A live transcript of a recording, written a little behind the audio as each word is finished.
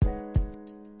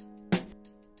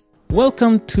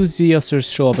Welcome to the Authors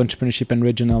Show of Entrepreneurship and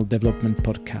Regional Development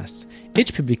podcast.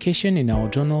 Each publication in our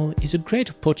journal is a great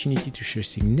opportunity to share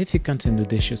significant and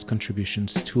audacious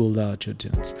contributions to a large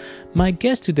audience. My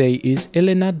guest today is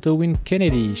Elena Dowin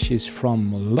Kennedy. She's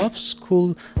from Law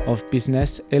School of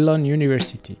Business, Elon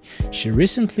University. She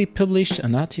recently published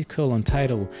an article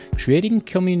entitled Creating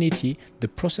Community, the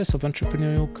Process of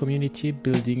Entrepreneurial Community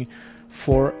Building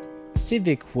for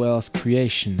Civic Wealth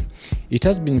Creation. It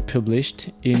has been published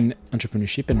in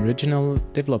Entrepreneurship and Regional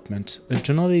Development, a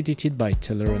journal edited by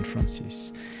Taylor and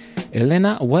Francis.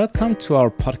 Elena, welcome to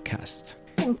our podcast.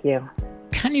 Thank you.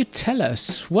 Can you tell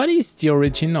us what is the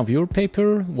origin of your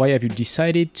paper? Why have you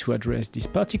decided to address this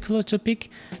particular topic?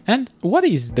 And what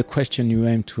is the question you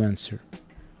aim to answer?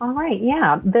 All right.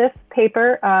 Yeah, this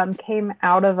paper came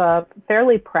out of a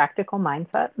fairly practical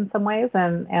mindset in some ways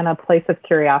and a place of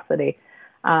curiosity.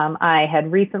 I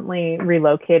had recently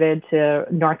relocated to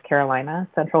North Carolina,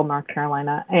 central North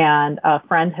Carolina, and a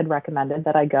friend had recommended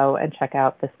that I go and check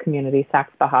out this community,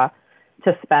 Saxe-Baja,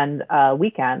 to spend a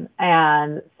weekend.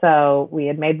 And so we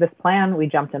had made this plan. We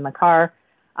jumped in the car,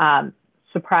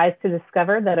 surprised to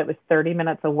discover that it was 30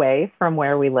 minutes away from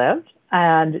where we lived,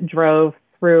 and drove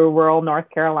through rural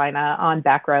North Carolina on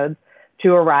back roads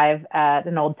to arrive at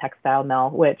an old textile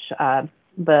mill, which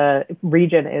the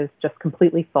region is just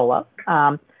completely full of,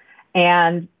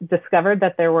 and discovered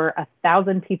that there were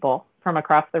 1,000 people from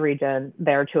across the region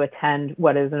there to attend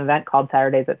what is an event called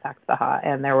Saturdays at Saxe-Baja.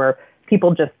 And there were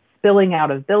people just spilling out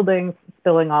of buildings,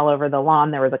 spilling all over the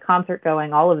lawn. There was a concert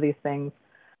going, all of these things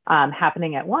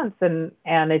happening at once. And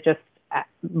it just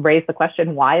raised the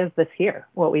question, why is this here?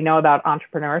 What we know about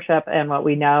entrepreneurship and what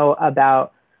we know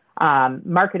about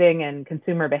marketing and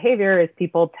consumer behavior is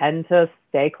people tend to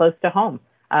stay close to home.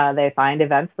 They find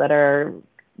events that are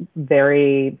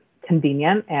very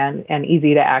convenient and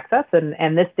easy to access.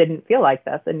 And this didn't feel like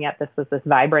this. And yet this was this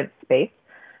vibrant space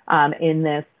in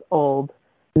this old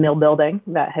mill building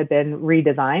that had been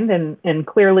redesigned and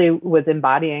clearly was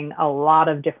embodying a lot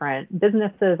of different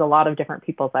businesses, a lot of different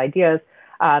people's ideas,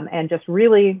 and just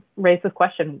really raised the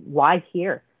question, why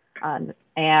here?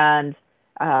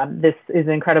 This is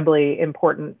incredibly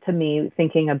important to me,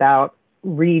 thinking about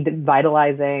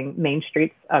revitalizing main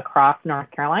streets across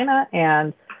North Carolina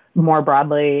and more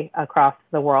broadly across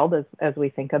the world as we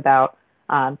think about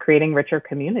creating richer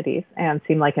communities, and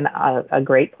seemed like a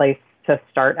great place to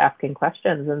start asking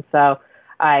questions. And so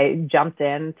I jumped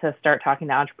in to start talking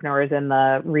to entrepreneurs in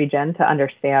the region to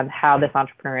understand how this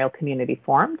entrepreneurial community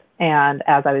formed. And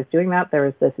as I was doing that, there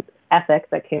was this ethic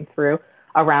that came through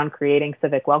around creating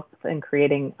civic wealth and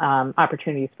creating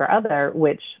opportunities for other,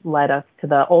 which led us to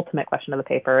the ultimate question of the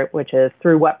paper, which is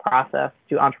through what process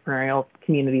do entrepreneurial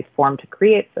communities form to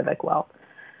create civic wealth?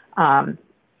 And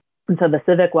so the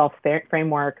civic wealth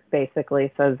framework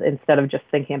basically says, instead of just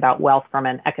thinking about wealth from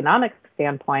an economic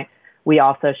standpoint, we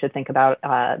also should think about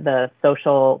the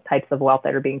social types of wealth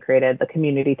that are being created, the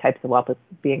community types of wealth that's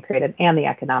being created, and the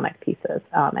economic pieces.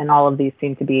 And all of these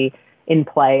seem to be in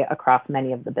play across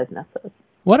many of the businesses.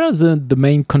 What are the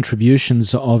main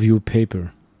contributions of your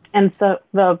paper? And so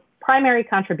the primary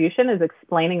contribution is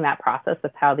explaining that process of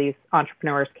how these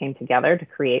entrepreneurs came together to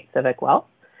create civic wealth.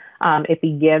 It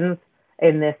begins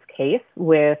in this case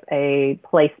with a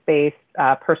place-based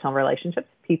personal relationships.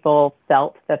 People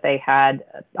felt that they had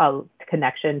a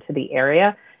connection to the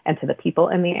area and to the people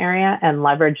in the area, and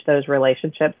leveraged those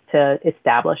relationships to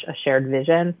establish a shared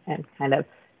vision and kind of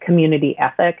community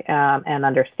ethic and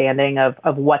understanding of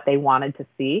what they wanted to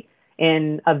see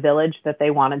in a village that they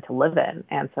wanted to live in.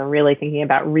 And so really thinking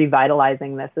about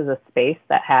revitalizing this as a space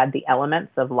that had the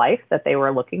elements of life that they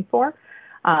were looking for.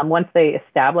 Once they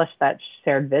established that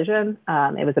shared vision,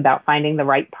 it was about finding the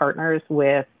right partners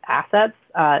with assets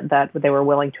that they were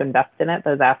willing to invest in it.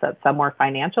 Those assets, some were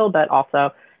financial, but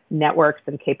also networks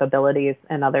and capabilities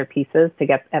and other pieces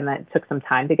and it took some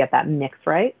time to get that mix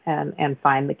right and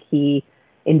find the key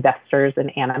investors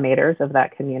and animators of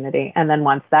that community. And then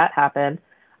once that happened,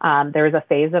 there was a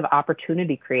phase of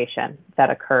opportunity creation that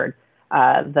occurred.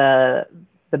 The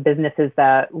businesses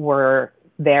that were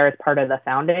there as part of the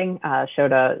founding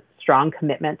showed a strong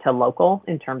commitment to local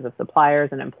in terms of suppliers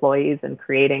and employees and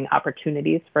creating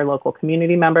opportunities for local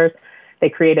community members. They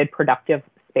created productive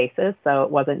spaces. So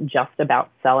it wasn't just about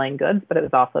selling goods, but it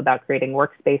was also about creating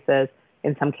workspaces,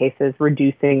 in some cases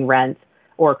reducing rent,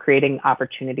 or creating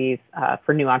opportunities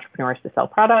for new entrepreneurs to sell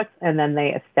products. And then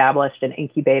they established and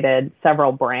incubated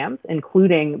several brands,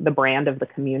 including the brand of the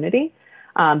community,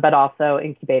 but also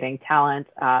incubating talent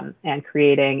and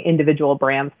creating individual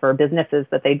brands for businesses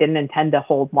that they didn't intend to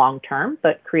hold long term,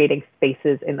 but creating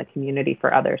spaces in the community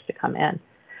for others to come in.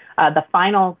 The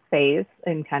final phase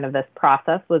in kind of this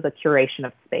process was a curation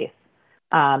of space.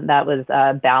 That was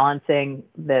balancing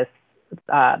this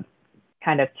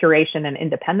kind of curation and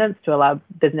independence to allow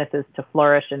businesses to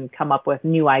flourish and come up with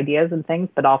new ideas and things,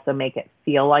 but also make it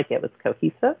feel like it was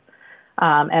cohesive.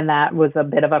 And that was a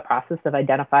bit of a process of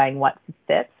identifying what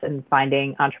fits and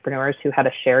finding entrepreneurs who had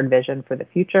a shared vision for the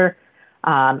future,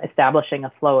 establishing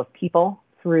a flow of people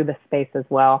through the space as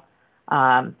well,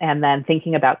 and then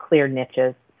thinking about clear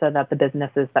niches so that the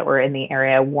businesses that were in the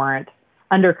area weren't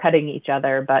undercutting each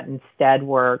other, but instead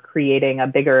were creating a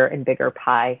bigger and bigger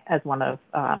pie, as one of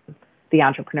the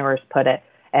entrepreneurs put it,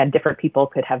 and different people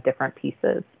could have different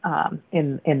pieces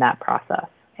in that process.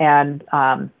 And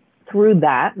through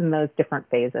that, in those different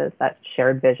phases, that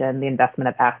shared vision, the investment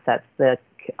of assets, the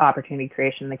opportunity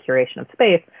creation, the curation of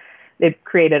space, it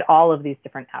created all of these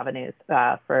different avenues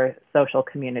for social,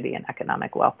 community, and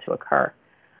economic wealth to occur.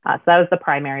 So that was the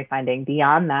primary finding.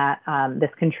 Beyond that,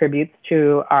 this contributes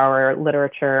to our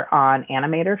literature on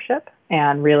animatorship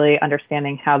and really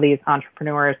understanding how these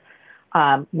entrepreneurs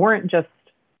weren't just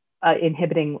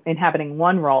inhabiting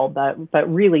one role,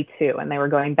 but really two. And they were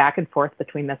going back and forth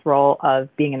between this role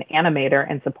of being an animator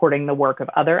and supporting the work of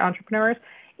other entrepreneurs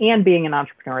and being an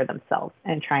entrepreneur themselves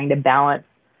and trying to balance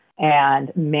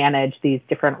and manage these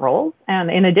different roles. And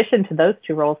in addition to those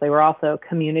two roles, they were also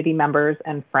community members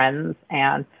and friends.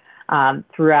 And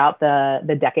throughout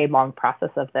the decade-long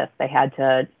process of this, they had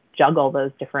to juggle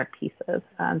those different pieces.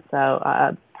 And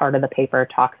so part of the paper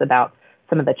talks about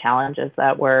some of the challenges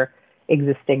that were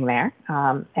existing there.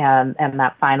 And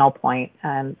that final point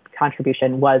and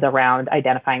contribution was around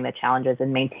identifying the challenges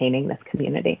and maintaining this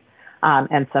community,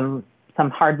 and some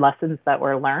hard lessons that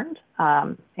were learned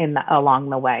along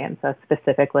the way. And so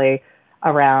specifically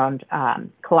around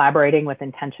collaborating with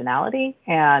intentionality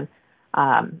and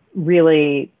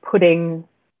really putting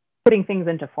things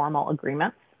into formal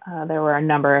agreements. There were a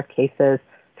number of cases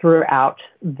throughout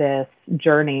this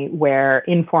journey where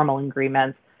informal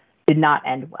agreements did not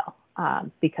end well.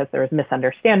 Because there was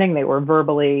misunderstanding. They were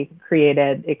verbally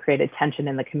created. It created tension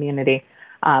in the community.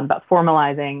 But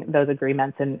formalizing those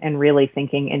agreements and really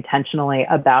thinking intentionally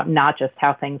about not just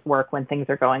how things work when things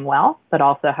are going well, but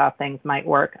also how things might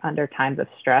work under times of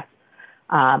stress,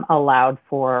 allowed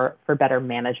for better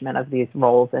management of these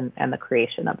roles and the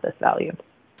creation of this value.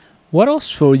 What else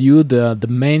for you the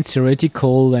main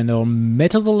theoretical and or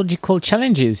methodological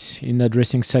challenges in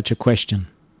addressing such a question?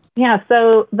 Yeah,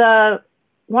 so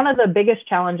one of the biggest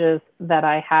challenges that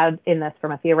I had in this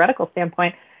from a theoretical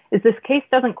standpoint is this case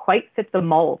doesn't quite fit the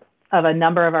mold of a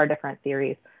number of our different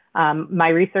theories. My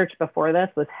research before this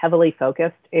was heavily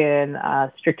focused in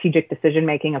strategic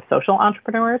decision-making of social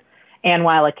entrepreneurs. And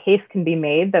while a case can be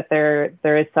made that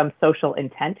there is some social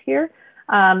intent here,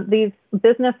 these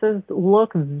businesses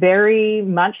look very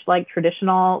much like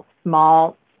traditional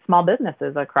small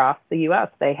businesses across the U.S.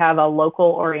 They have a local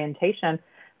orientation,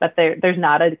 but there's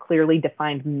not a clearly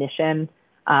defined mission.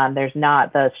 There's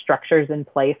not the structures in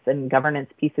place and governance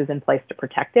pieces in place to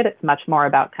protect it. It's much more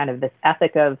about kind of this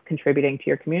ethic of contributing to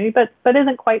your community, but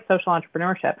isn't quite social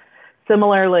entrepreneurship.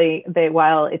 Similarly,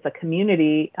 while it's a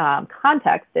community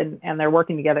context and they're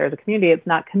working together as a community, it's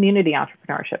not community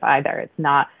entrepreneurship either. It's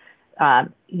not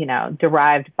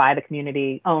derived by the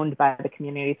community, owned by the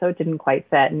community. So it didn't quite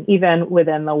fit. And even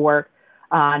within the work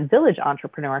on village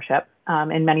entrepreneurship,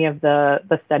 in many of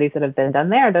the studies that have been done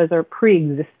there, those are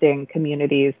pre-existing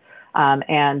communities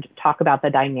and talk about the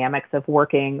dynamics of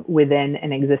working within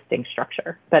an existing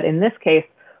structure. But in this case,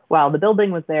 while the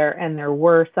building was there and there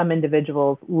were some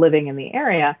individuals living in the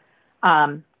area,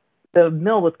 the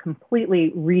mill was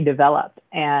completely redeveloped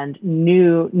and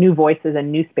new voices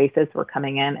and new spaces were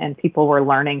coming in and people were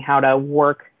learning how to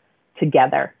work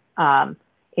together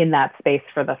in that space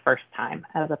for the first time,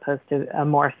 as opposed to a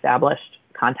more established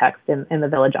context in the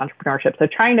village entrepreneurship. So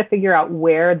trying to figure out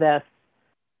where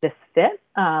this fit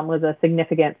was a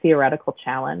significant theoretical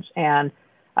challenge. And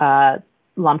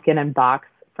Lumpkin and Bach's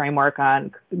framework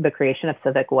on the creation of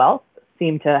civic wealth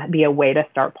seemed to be a way to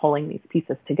start pulling these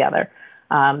pieces together.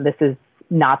 This is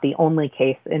not the only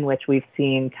case in which we've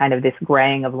seen kind of this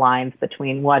graying of lines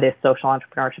between what is social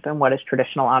entrepreneurship and what is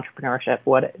traditional entrepreneurship.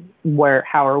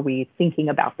 How are we thinking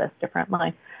about this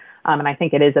differently? And I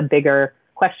think it is a bigger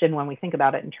question when we think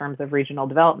about it in terms of regional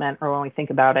development, or when we think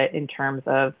about it in terms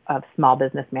of small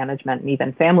business management and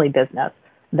even family business,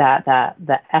 that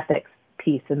the ethics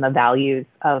piece and the values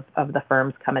of the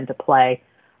firms come into play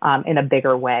in a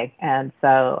bigger way. And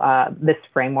so this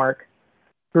framework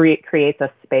creates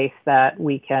a space that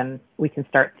we can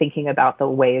start thinking about the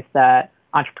ways that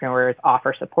entrepreneurs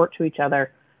offer support to each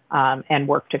other and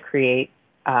work to create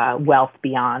wealth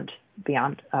beyond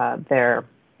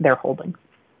their holdings.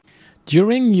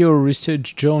 During your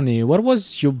research journey, what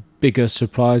was your biggest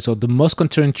surprise or the most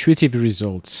counterintuitive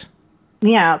results?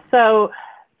 Yeah, so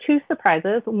two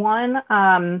surprises. One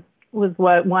was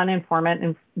what one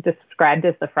informant described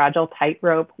as the fragile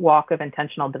tightrope walk of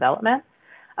intentional development,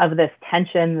 of this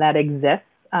tension that exists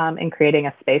in creating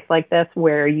a space like this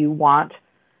where you want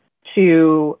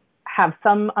to have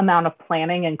some amount of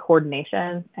planning and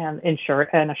coordination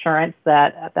and assurance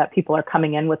that people are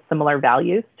coming in with similar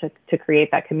values to create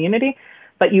that community.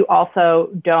 But you also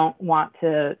don't want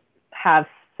to have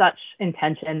such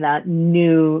intention that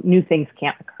new things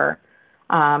can't occur.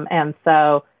 And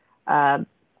so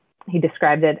he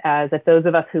described it as, if those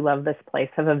of us who love this place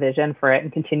have a vision for it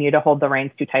and continue to hold the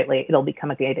reins too tightly, it'll become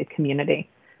a gated community.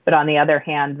 But on the other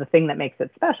hand, the thing that makes it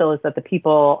special is that the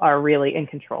people are really in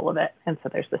control of it. And so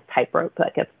there's this tightrope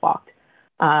that gets walked.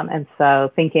 And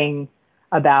so thinking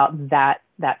about that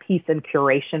piece and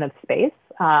curation of space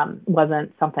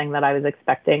wasn't something that I was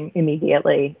expecting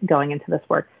immediately going into this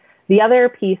work. The other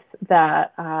piece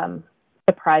that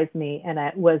surprised me in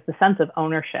it was the sense of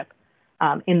ownership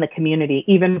in the community,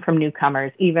 even from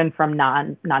newcomers, even from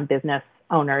non-business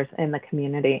owners in the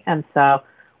community. And so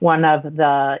one of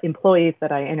the employees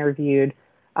that I interviewed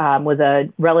was a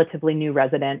relatively new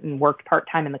resident and worked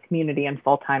part-time in the community and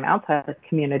full-time outside the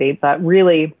community, but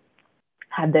really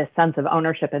had this sense of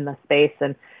ownership in the space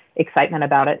and excitement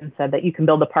about it, and said that you can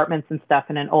build apartments and stuff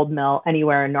in an old mill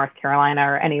anywhere in North Carolina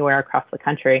or anywhere across the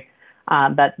country.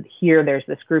 But here there's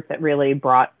this group that really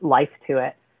brought life to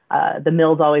it. The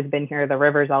mill's always been here, the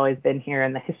river's always been here,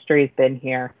 and the history's been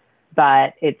here.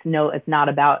 But it's not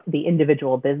about the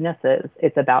individual businesses.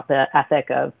 It's about the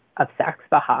ethic of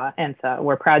Saxe-Pfalz. And so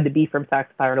we're proud to be from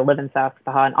Saxe-Pfalz or to live in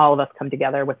Saxe-Pfalz, and all of us come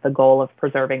together with the goal of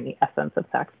preserving the essence of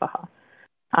Saxe-Pfalz.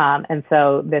 And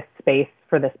so this space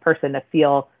for this person to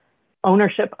feel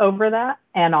ownership over that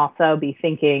and also be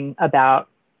thinking about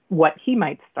what he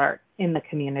might start in the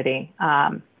community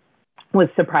was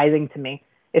surprising to me,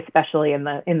 especially in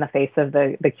the face of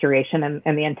the curation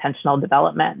and the intentional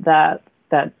development that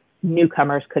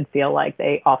newcomers could feel like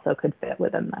they also could fit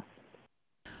within this.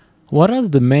 What are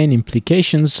the main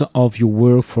implications of your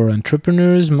work for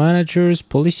entrepreneurs, managers,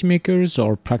 policymakers,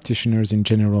 or practitioners in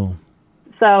general?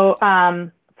 So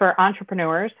for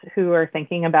entrepreneurs who are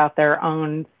thinking about their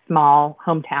own small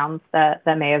hometowns that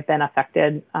may have been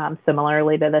affected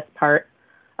similarly to this part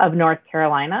of North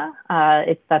Carolina,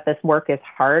 it's that this work is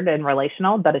hard and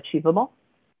relational, but achievable.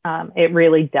 It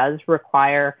really does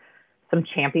require some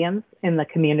champions in the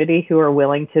community who are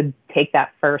willing to take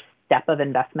that first step of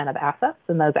investment of assets.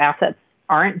 And those assets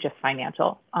aren't just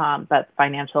financial, but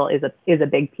financial is a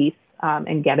big piece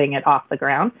in getting it off the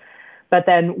ground. But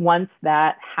then once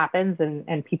that happens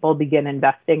and people begin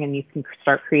investing and you can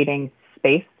start creating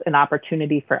space and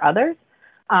opportunity for others,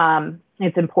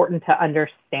 it's important to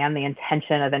understand the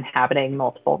intention of inhabiting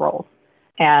multiple roles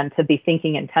and to be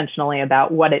thinking intentionally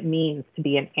about what it means to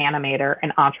be an animator,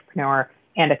 an entrepreneur,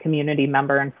 and a community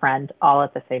member and friend all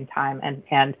at the same time,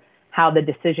 and how the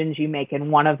decisions you make in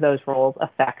one of those roles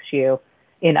affects you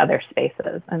in other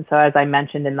spaces. And so, as I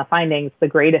mentioned in the findings, the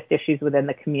greatest issues within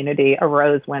the community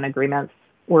arose when agreements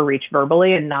were reached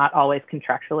verbally and not always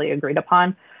contractually agreed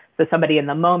upon. So somebody in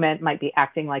the moment might be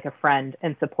acting like a friend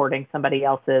and supporting somebody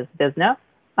else's business,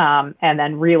 and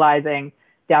then realizing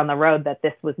down the road that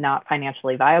this was not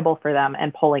financially viable for them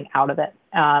and pulling out of it,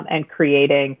 and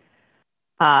creating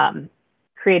a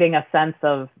sense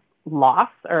of loss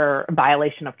or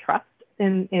violation of trust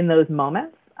in those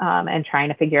moments, and trying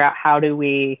to figure out how do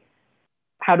we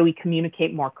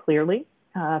communicate more clearly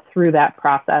through that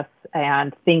process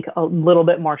and think a little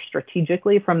bit more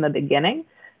strategically from the beginning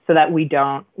so that we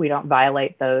don't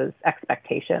violate those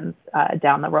expectations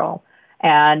down the road.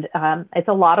 And it's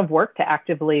a lot of work to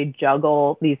actively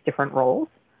juggle these different roles.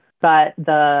 But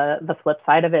the flip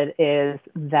side of it is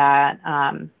that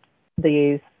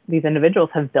these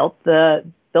individuals have built the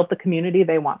community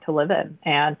they want to live in.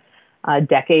 And a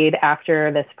decade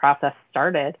after this process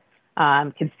started,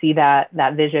 can see that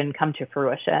vision come to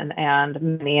fruition.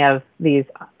 And many of these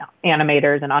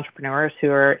animators and entrepreneurs who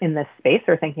are in this space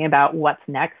are thinking about what's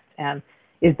next. And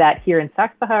is that here in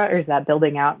Saxe-Pfalz, or is that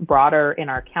building out broader in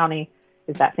our county?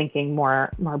 Is that thinking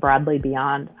more broadly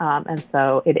beyond? And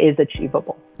so it is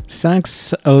achievable.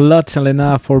 Thanks a lot,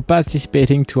 Elena, for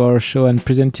participating to our show and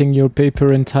presenting your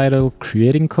paper entitled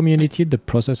Creating Community, the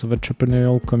Process of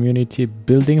Entrepreneurial Community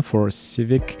Building for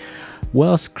Civic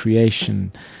Wealth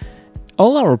Creation.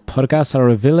 All our podcasts are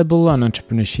available on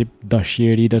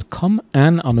entrepreneurship.chiarity.com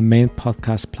and on the main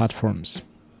podcast platforms.